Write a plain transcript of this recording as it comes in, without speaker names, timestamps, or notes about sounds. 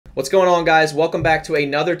What's going on, guys? Welcome back to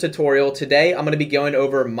another tutorial. Today I'm going to be going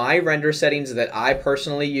over my render settings that I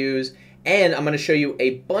personally use, and I'm going to show you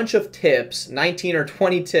a bunch of tips, 19 or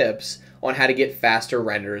 20 tips on how to get faster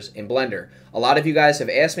renders in Blender. A lot of you guys have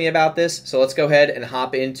asked me about this, so let's go ahead and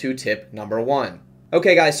hop into tip number 1.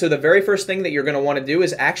 Okay guys, so the very first thing that you're going to want to do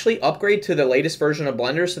is actually upgrade to the latest version of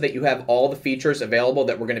Blender so that you have all the features available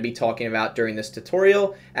that we're going to be talking about during this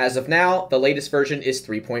tutorial. As of now, the latest version is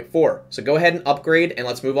 3.4. So go ahead and upgrade, and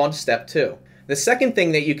let's move on to step 2. The second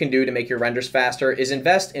thing that you can do to make your renders faster is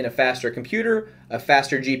invest in a faster computer, a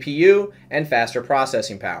faster GPU, and faster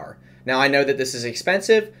processing power. Now I know that this is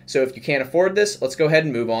expensive, so if you can't afford this, let's go ahead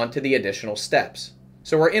and move on to the additional steps.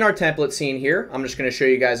 So we're in our template scene here. I'm just going to show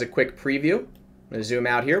you guys a quick preview. I'm going to zoom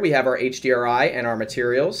out here. We have our HDRI and our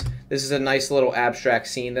materials. This is a nice little abstract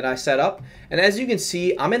scene that I set up. And as you can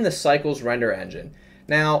see, I'm in the Cycles render engine.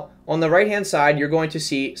 Now, on the right-hand side, you're going to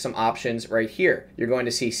see some options right here. You're going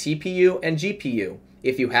to see CPU and GPU.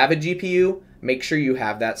 If you have a GPU, make sure you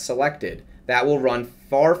have that selected. That will run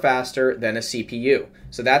far faster than a CPU.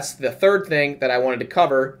 So that's the third thing that I wanted to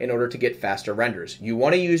cover in order to get faster renders. You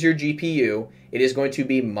want to use your GPU. It is going to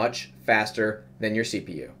be much faster than your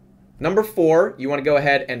CPU. Number 4, you want to go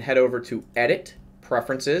ahead and head over to Edit,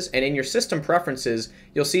 Preferences, and in your System Preferences,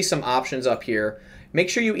 you'll see some options up here. Make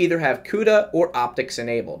sure you either have Cuda or Optix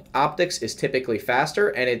enabled. Optix is typically faster,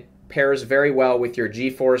 and it pairs very well with your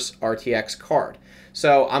GeForce RTX card.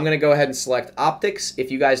 So I'm going to go ahead and select Optix. If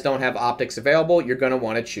you guys don't have Optix available, you're going to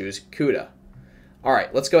want to choose Cuda. All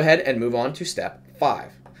right, let's go ahead and move on to step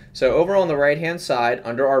 5. So over on the right-hand side,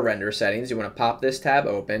 under our render settings, you want to pop this tab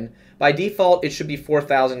open. By default, it should be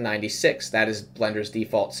 4096. That is Blender's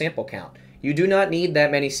default sample count. You do not need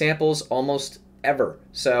that many samples almost ever.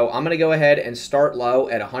 So I'm going to go ahead and start low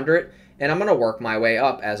at 100, and I'm going to work my way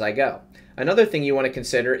up as I go. Another thing you want to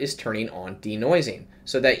consider is turning on denoising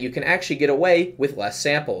so that you can actually get away with less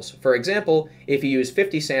samples. For example, if you use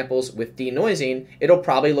 50 samples with denoising, it'll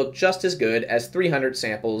probably look just as good as 300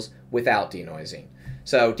 samples without denoising.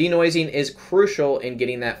 So denoising is crucial in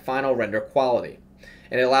getting that final render quality,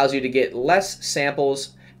 and it allows you to get less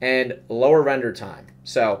samples and lower render time.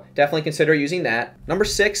 So definitely consider using that. Number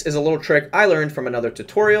 6 is a little trick I learned from another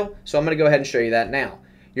tutorial, so I'm going to go ahead and show you that now.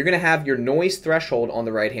 You're going to have your noise threshold on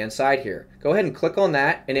the right hand side here. Go ahead and click on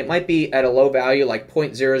that, and it might be at a low value like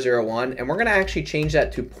 0.001, and we're going to actually change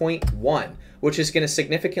that to 0.1. which is going to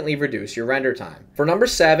significantly reduce your render time. For number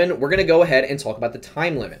 7, we're going to go ahead and talk about the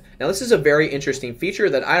time limit. Now this is a very interesting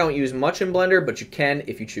feature that I don't use much in Blender, but you can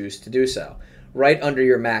if you choose to do so. Right under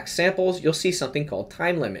your max samples, you'll see something called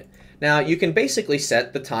time limit. Now you can basically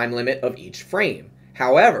set the time limit of each frame.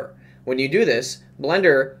 However, when you do this,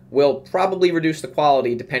 Blender will probably reduce the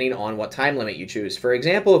quality depending on what time limit you choose. For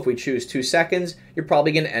example, if we choose 2 seconds, you're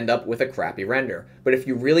probably going to end up with a crappy render. But if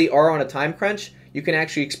you really are on a time crunch, you can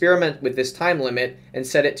actually experiment with this time limit and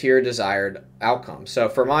set it to your desired outcome. So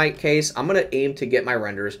for my case, I'm going to aim to get my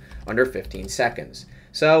renders under 15 seconds.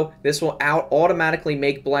 So this will automatically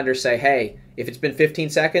make Blender say, hey, if it's been 15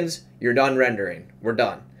 seconds, you're done rendering. We're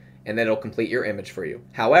done. And then it'll complete your image for you.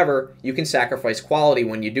 However, you can sacrifice quality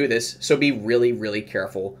when you do this, so be really, really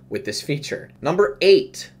careful with this feature. Number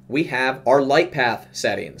 8, we have our light path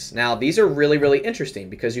settings. Now, these are really, really interesting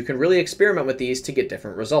because you can really experiment with these to get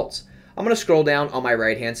different results. I'm going to scroll down on my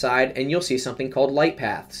right-hand side, and you'll see something called light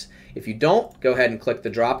paths. If you don't, go ahead and click the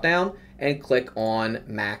drop-down and click on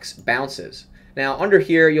max bounces. Now, under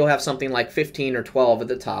here, you'll have something like 15 or 12 at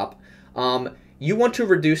the top. You want to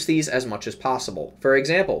reduce these as much as possible. For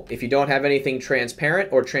example, if you don't have anything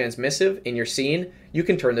transparent or transmissive in your scene, you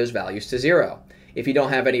can turn those values to 0. If you don't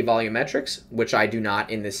have any volumetrics, which I do not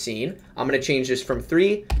in this scene, I'm going to change this from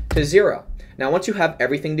 3 to 0. Now once you have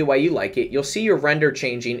everything the way you like it, you'll see your render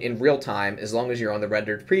changing in real time as long as you're on the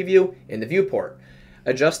rendered preview in the viewport.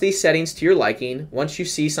 Adjust these settings to your liking. Once you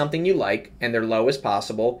see something you like and they're low as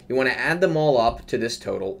possible, you want to add them all up to this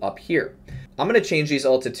total up here. I'm going to change these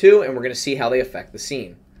all to 2, and we're going to see how they affect the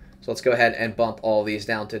scene. So let's go ahead and bump all these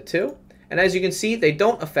down to 2. And as you can see, they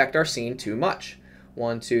don't affect our scene too much.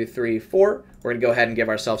 1, 2, 3, 4. We're going to go ahead and give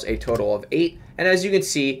ourselves a total of 8. And as you can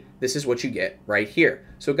see, this is what you get right here.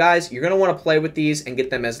 So guys, you're going to want to play with these and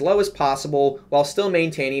get them as low as possible while still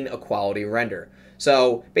maintaining a quality render.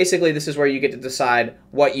 So basically, this is where you get to decide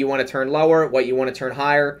what you want to turn lower, what you want to turn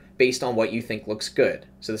higher, based on what you think looks good.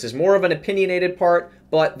 So this is more of an opinionated part,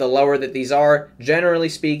 but the lower that these are, generally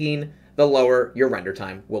speaking, the lower your render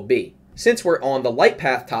time will be. Since we're on the light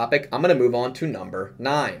path topic, I'm going to move on to number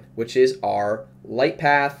 9, which is our light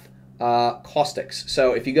path caustics.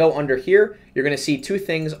 So if you go under here, you're going to see 2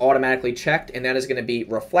 things automatically checked, and that is going to be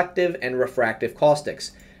reflective and refractive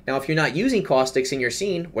caustics. Now, if you're not using caustics in your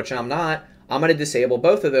scene, which I'm not, I'm going to disable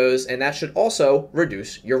both of those, and that should also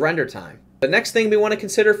reduce your render time. The next thing we want to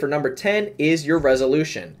consider for number 10 is your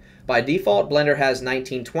resolution. By default, Blender has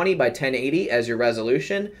 1920 by 1080 as your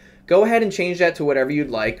resolution. Go ahead and change that to whatever you'd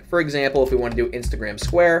like. For example, if we want to do Instagram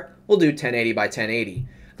square, we'll do 1080 by 1080.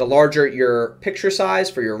 The larger your picture size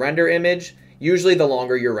for your render image, usually the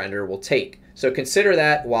longer your render will take. So consider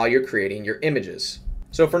that while you're creating your images.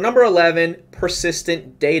 So for number 11,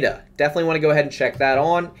 persistent data. Definitely want to go ahead and check that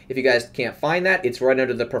on. If you guys can't find that, it's right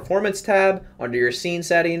under the Performance tab, under your scene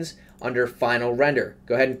settings, under Final Render.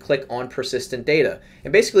 Go ahead and click on persistent data.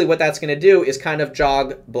 And basically what that's going to do is kind of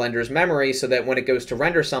jog Blender's memory so that when it goes to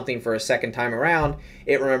render something for a second time around,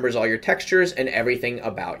 it remembers all your textures and everything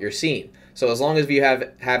about your scene. So as long as you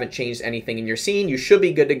haven't changed anything in your scene, you should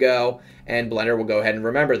be good to go, and Blender will go ahead and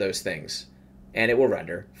remember those things, and it will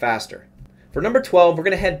render faster. For number 12, we're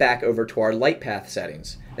going to head back over to our light path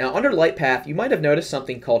settings. Now under light path, you might have noticed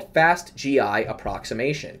something called fast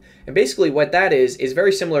GI-Approximation. And basically what that is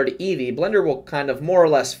very similar to Eevee. Blender will kind of more or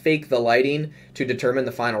less fake the lighting to determine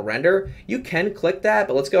the final render. You can click that,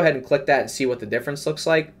 but let's go ahead and click that and see what the difference looks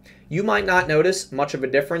like. You might not notice much of a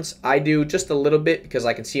difference. I do just a little bit because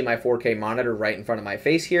I can see my 4K monitor right in front of my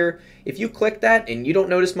face here. If you click that and you don't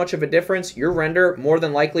notice much of a difference, your render more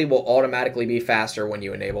than likely will automatically be faster when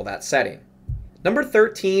you enable that setting. Number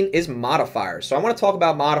 13 is modifiers. So I want to talk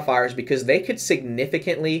about modifiers because they could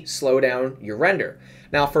significantly slow down your render.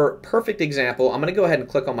 Now for a perfect example, I'm going to go ahead and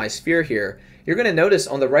click on my sphere here. You're going to notice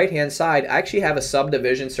on the right hand side, I actually have a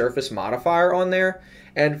subdivision surface modifier on there.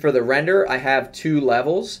 And for the render, I have 2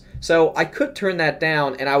 levels. So I could turn that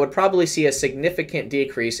down and I would probably see a significant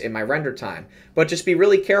decrease in my render time. But just be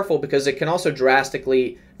really careful because it can also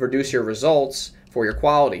drastically reduce your results for your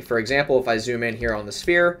quality. For example, if I zoom in here on the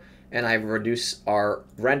sphere, and I reduce our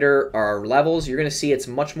render, our levels, you're going to see it's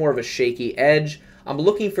much more of a shaky edge. I'm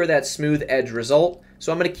looking for that smooth edge result, so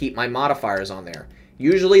I'm going to keep my modifiers on there.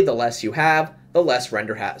 Usually the less you have, the less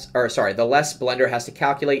Blender has to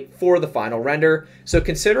calculate for the final render. So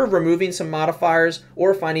consider removing some modifiers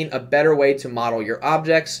or finding a better way to model your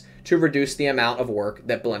objects to reduce the amount of work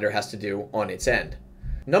that Blender has to do on its end.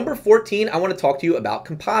 Number 14, I want to talk to you about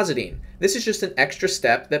compositing. This is just an extra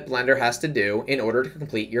step that Blender has to do in order to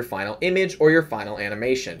complete your final image or your final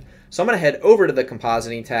animation. So I'm going to head over to the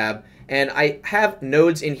Compositing tab, and I have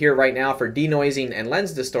nodes in here right now for denoising and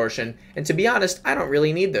lens distortion, and to be honest, I don't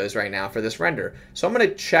really need those right now for this render. So I'm going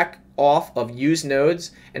to check off of use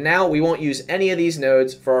nodes, and now we won't use any of these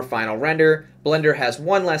nodes for our final render. Blender has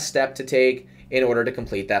one less step to take in order to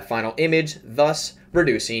complete that final image, thus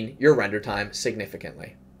reducing your render time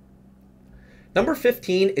significantly. Number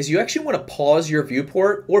 15 is you actually want to pause your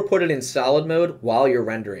viewport or put it in solid mode while you're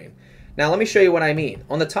rendering. Now let me show you what I mean.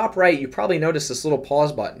 On the top right, you probably noticed this little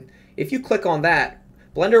pause button. If you click on that,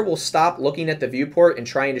 Blender will stop looking at the viewport and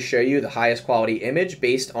trying to show you the highest quality image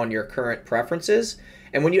based on your current preferences.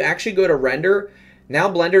 And when you actually go to render, now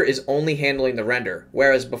Blender is only handling the render,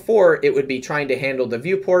 whereas before it would be trying to handle the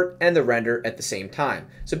viewport and the render at the same time.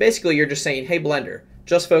 So basically you're just saying, hey Blender,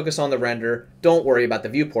 just focus on the render, don't worry about the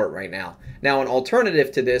viewport right now. Now an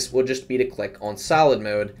alternative to this will just be to click on solid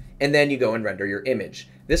mode and then you go and render your image.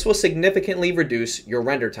 This will significantly reduce your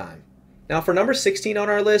render time. Now for number 16 on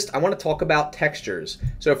our list, I want to talk about textures.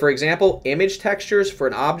 So for example, image textures for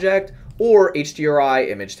an object or HDRI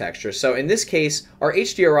image textures. So in this case, our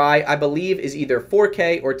HDRI, I believe, is either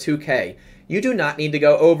 4K or 2K. You do not need to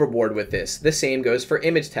go overboard with this. The same goes for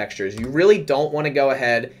image textures. You really don't want to go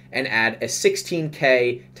ahead and add a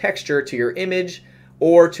 16K texture to your image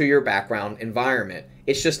or to your background environment.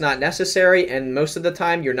 It's just not necessary, and most of the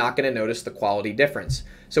time you're not going to notice the quality difference.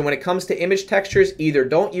 So when it comes to image textures, either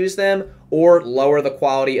don't use them or lower the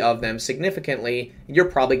quality of them significantly. You're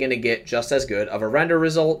probably going to get just as good of a render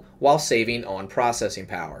result while saving on processing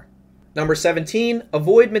power. Number 17,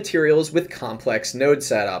 avoid materials with complex node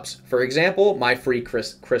setups. For example, my free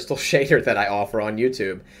crystal shader that I offer on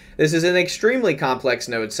YouTube. This is an extremely complex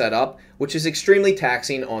node setup, which is extremely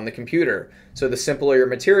taxing on the computer. So the simpler your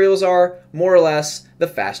materials are, more or less, the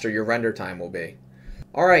faster your render time will be.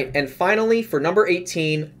 Alright, and finally, for number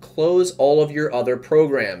 18, close all of your other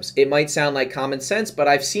programs. It might sound like common sense, but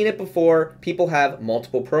I've seen it before. People have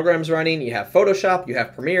multiple programs running. You have Photoshop, you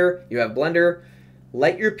have Premiere, you have Blender.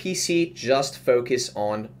 Let your PC just focus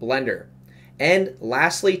on Blender. And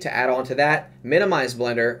lastly, to add on to that, minimize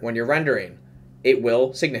Blender when you're rendering. It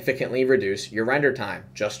will significantly reduce your render time.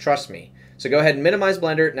 Just trust me. So go ahead and minimize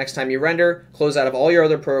Blender next time you render, close out of all your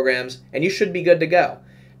other programs, and you should be good to go.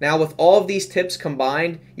 Now with all of these tips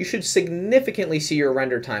combined, you should significantly see your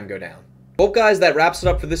render time go down. Well guys, that wraps it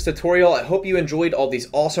up for this tutorial. I hope you enjoyed all these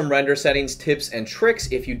awesome render settings, tips, and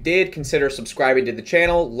tricks. If you did, consider subscribing to the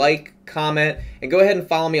channel, like, comment, and go ahead and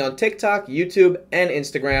follow me on TikTok, YouTube, and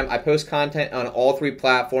Instagram. I post content on all 3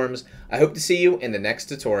 platforms. I hope to see you in the next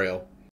tutorial.